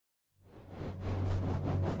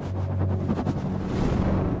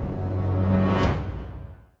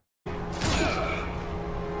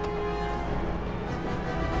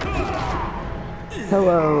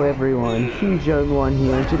Hello everyone, Huge Young One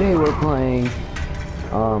here, and today we're playing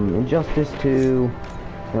Injustice 2.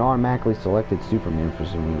 It automatically selected Superman for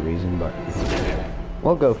some reason, but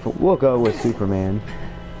we'll go with Superman.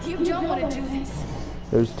 You don't want to do this.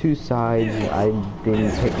 There's two sides. I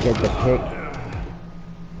didn't get to pick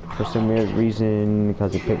for some weird reason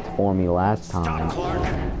because it picked for me last time.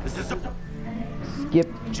 Skip.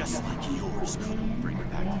 Just like yours couldn't bring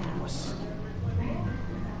back Lois.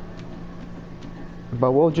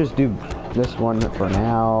 But we'll just do this one for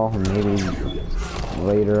now. Maybe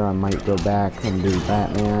later I might go back and do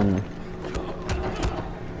Batman.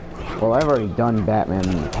 Well, I've already done Batman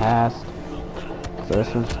in the past, so this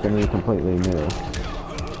one's gonna be completely new.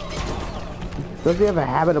 Does he have a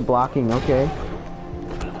habit of blocking? Okay.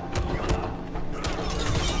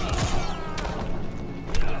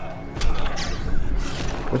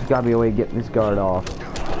 There's gotta be a way of getting this guard off.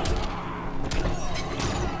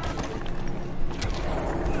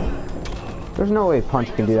 There's no way a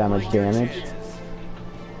punch can do that much damage.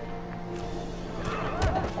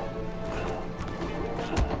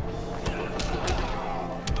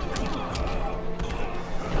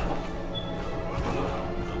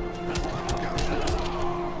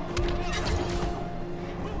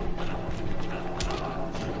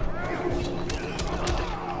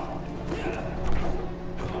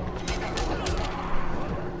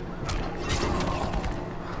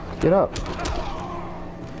 Get up.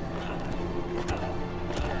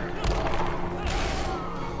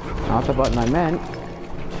 Not the button I meant.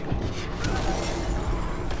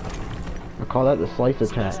 I call that the slice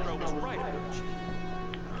attack.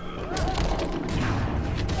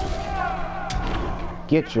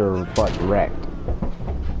 Get your butt wrecked.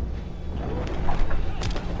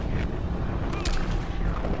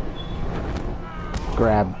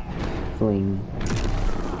 Grab. Fling.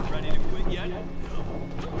 Ready to quit yet?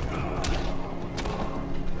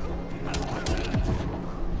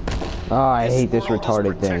 Oh, I hate this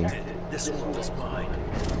retarded thing. This world is mine.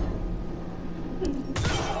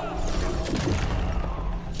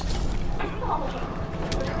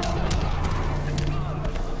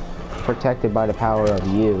 Protected by the power of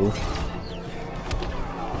you.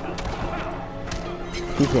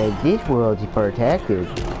 He said, this world's protected.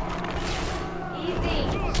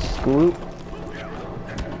 Easy. Scoop.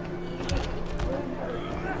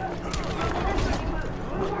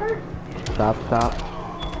 Stop, stop.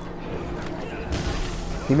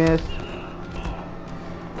 He missed.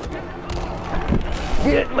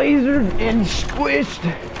 Get lasered and squished.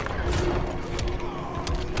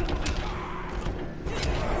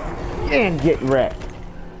 And get wrecked.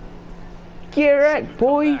 Get wrecked,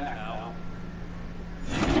 boy.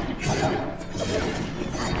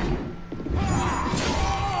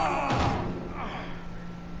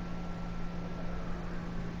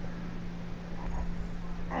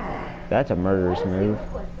 That's a murderous move.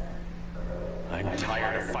 I'm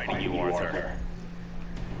tired of fighting you, Arthur.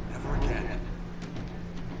 Never again.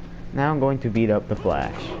 Now I'm going to beat up the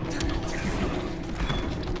Flash.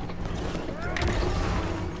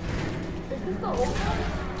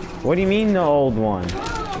 What do you mean the old one?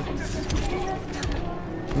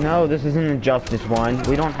 No, this isn't a Justice 1.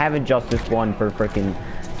 We don't have a Justice 1 for frickin'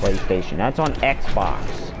 PlayStation. That's on Xbox.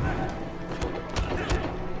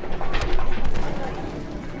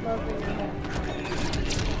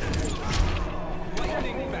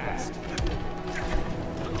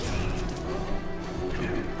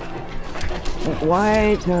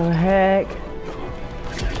 What the heck?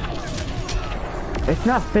 It's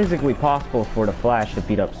not physically possible for the Flash to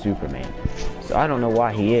beat up Superman. So I don't know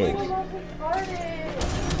why he is.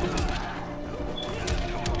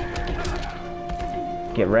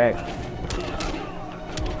 Get wrecked.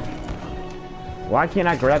 Why can't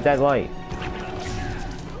I grab that light?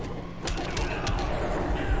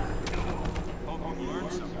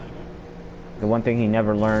 The one thing he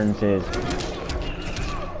never learns is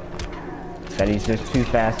that he's just too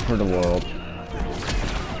fast for the world.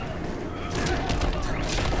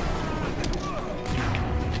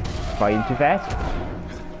 Fighting too fast?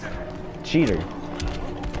 Cheater.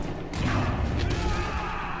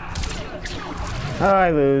 Oh,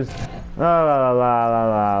 I lose. La la la la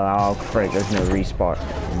la la. Oh frick, there's no restart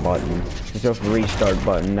button. There's no restart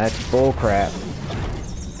button. That's bull crap.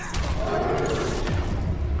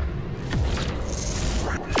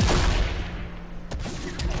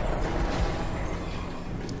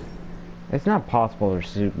 It's not possible for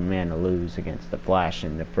Superman to lose against the Flash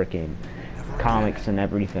in the frickin' comics and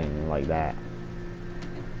everything like that.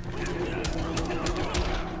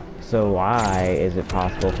 So why is it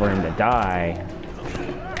possible for him to die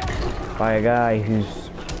by a guy who's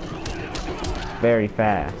very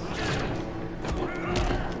fast?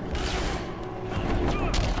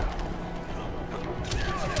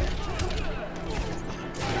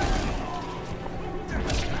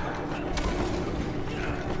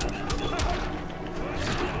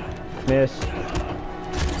 Miss.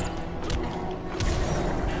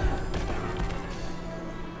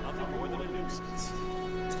 Nothing more than a nuisance.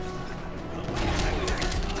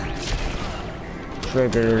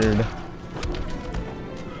 Triggered.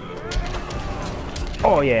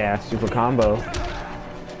 Oh yeah, super combo.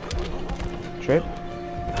 Trip.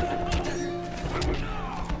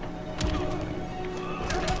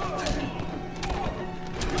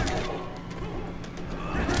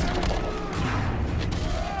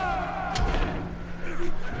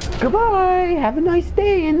 Goodbye! Have a nice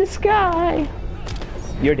day in the sky!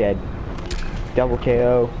 You're dead. Double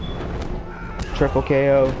KO. Triple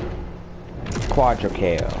KO. Quadra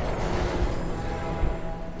KO.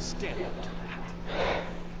 Stand up to that.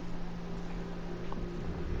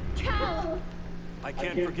 Cal! I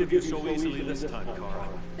can't forgive you so easily this time, Kara.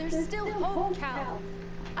 There's still hope, Cal.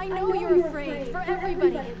 I know you're afraid for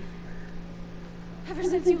everybody. Ever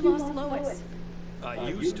since you lost Lois. I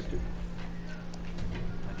used to.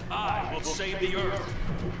 I will save the Earth.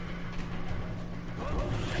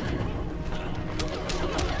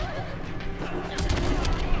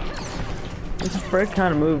 This first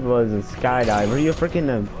kind of move was a skydive. Are you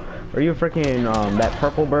freaking that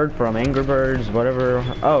purple bird from Angry Birds, whatever?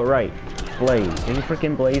 Oh right, Blaze. Are you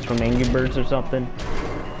freaking Blaze from Angry Birds or something?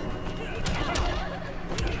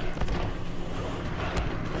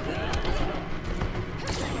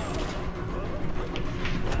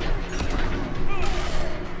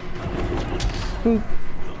 Boop.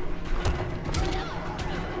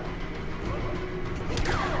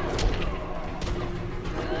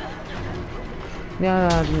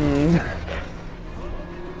 Yeah.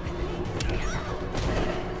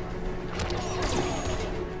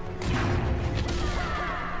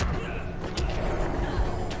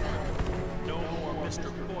 No more Mr.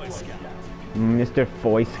 Boy Scout. Mr.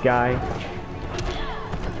 Voice Guy.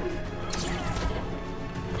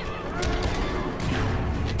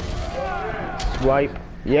 Swipe.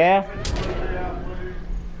 Yeah.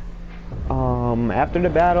 After the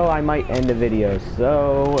battle, I might end the video.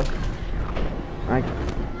 So,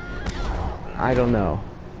 I don't know.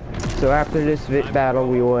 So after this battle,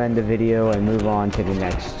 we will end the video and move on to the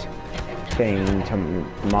next thing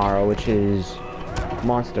tomorrow, which is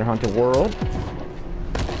Monster Hunter World.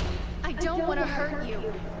 I don't want to hurt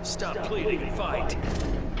you. Stop pleading and fight.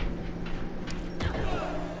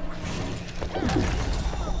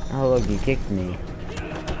 Oh look, he kicked me.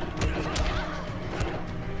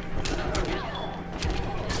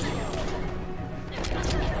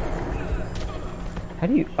 How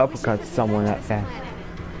do you uppercut someone that fast?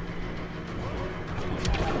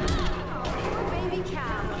 Baby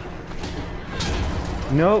Cal.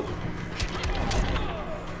 Nope.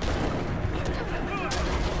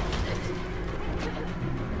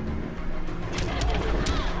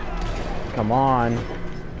 Come on.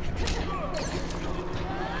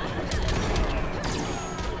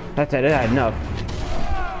 That's it, I had enough.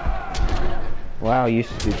 Wow, you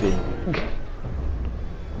stupid.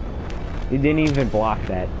 You didn't even block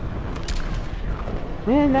that.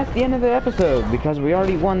 And that's the end of the episode, because we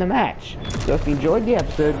already won the match. So if you enjoyed the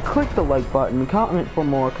episode, click the like button, comment for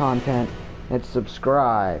more content, and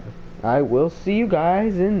subscribe. I will see you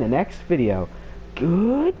guys in the next video.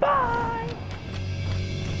 Goodbye!